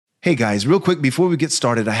Hey guys, real quick before we get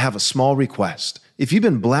started, I have a small request. If you've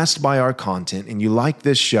been blessed by our content and you like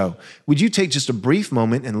this show, would you take just a brief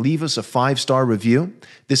moment and leave us a 5-star review?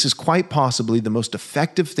 This is quite possibly the most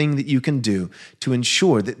effective thing that you can do to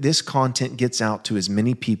ensure that this content gets out to as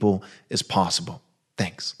many people as possible.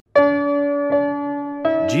 Thanks.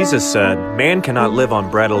 Jesus said, "Man cannot live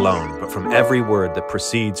on bread alone, but from every word that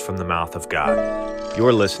proceeds from the mouth of God."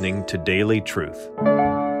 You're listening to Daily Truth.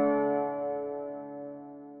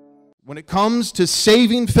 When it comes to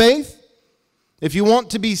saving faith, if you want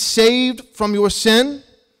to be saved from your sin,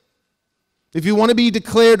 if you want to be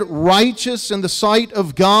declared righteous in the sight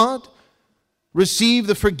of God, receive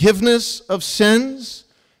the forgiveness of sins,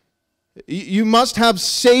 you must have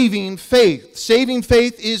saving faith. Saving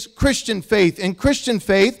faith is Christian faith, and Christian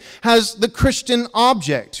faith has the Christian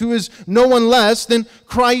object, who is no one less than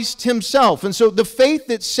Christ himself. And so the faith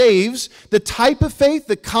that saves, the type of faith,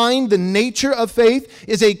 the kind, the nature of faith,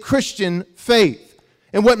 is a Christian faith.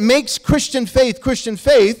 And what makes Christian faith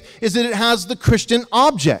is that it has the Christian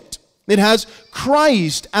object. It has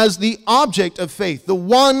Christ as the object of faith. The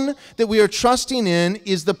one that we are trusting in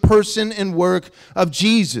is the person and work of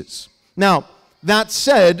Jesus. Now, that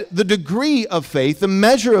said, the degree of faith, the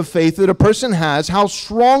measure of faith that a person has, how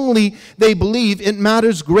strongly they believe, it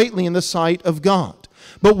matters greatly in the sight of God.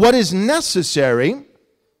 But what is necessary,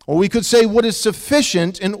 or we could say what is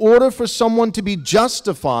sufficient in order for someone to be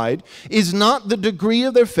justified, is not the degree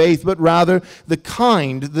of their faith, but rather the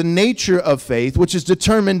kind, the nature of faith, which is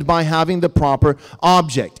determined by having the proper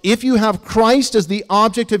object. If you have Christ as the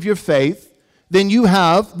object of your faith, then you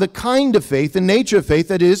have the kind of faith, the nature of faith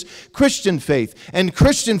that is Christian faith. And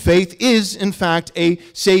Christian faith is, in fact, a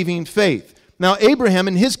saving faith. Now, Abraham,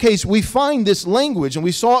 in his case, we find this language, and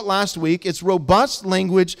we saw it last week. It's robust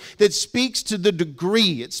language that speaks to the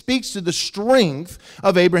degree, it speaks to the strength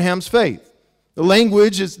of Abraham's faith. The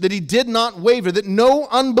language is that he did not waver, that no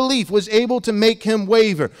unbelief was able to make him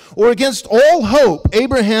waver. Or against all hope,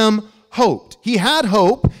 Abraham hoped. He had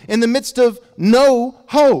hope in the midst of no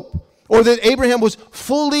hope. Or that Abraham was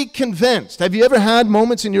fully convinced. Have you ever had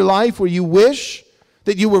moments in your life where you wish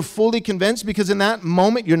that you were fully convinced, because in that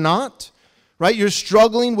moment you're not? Right? You're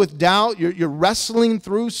struggling with doubt. You're wrestling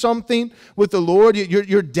through something with the Lord.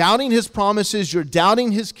 You're doubting his promises. You're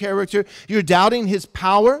doubting his character. You're doubting his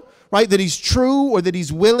power, right? That he's true, or that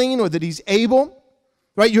he's willing, or that he's able.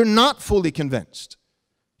 Right? You're not fully convinced.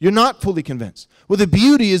 You're not fully convinced. Well, the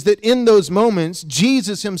beauty is that in those moments,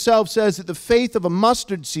 Jesus himself says that the faith of a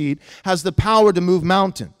mustard seed has the power to move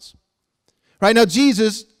mountains. Right now,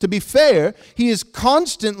 Jesus, to be fair, he is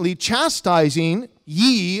constantly chastising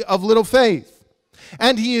ye of little faith.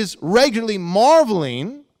 And he is regularly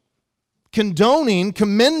marveling, condoning,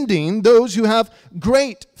 commending those who have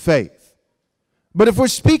great faith. But if we're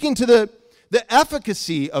speaking to the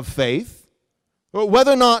efficacy of faith,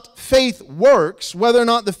 whether or not faith works, whether or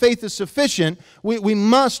not the faith is sufficient, we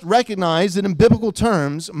must recognize that in biblical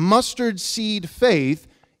terms, mustard seed faith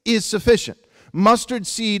is sufficient. Mustard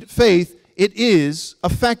seed faith, it is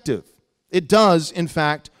effective. It does, in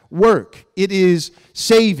fact, work. It is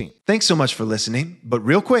saving. Thanks so much for listening, but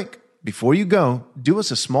real quick, before you go, do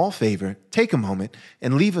us a small favor, take a moment,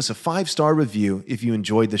 and leave us a 5-star review if you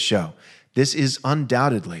enjoyed the show. This is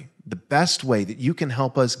undoubtedly the best way that you can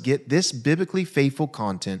help us get this biblically faithful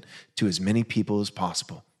content to as many people as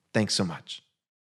possible. Thanks so much.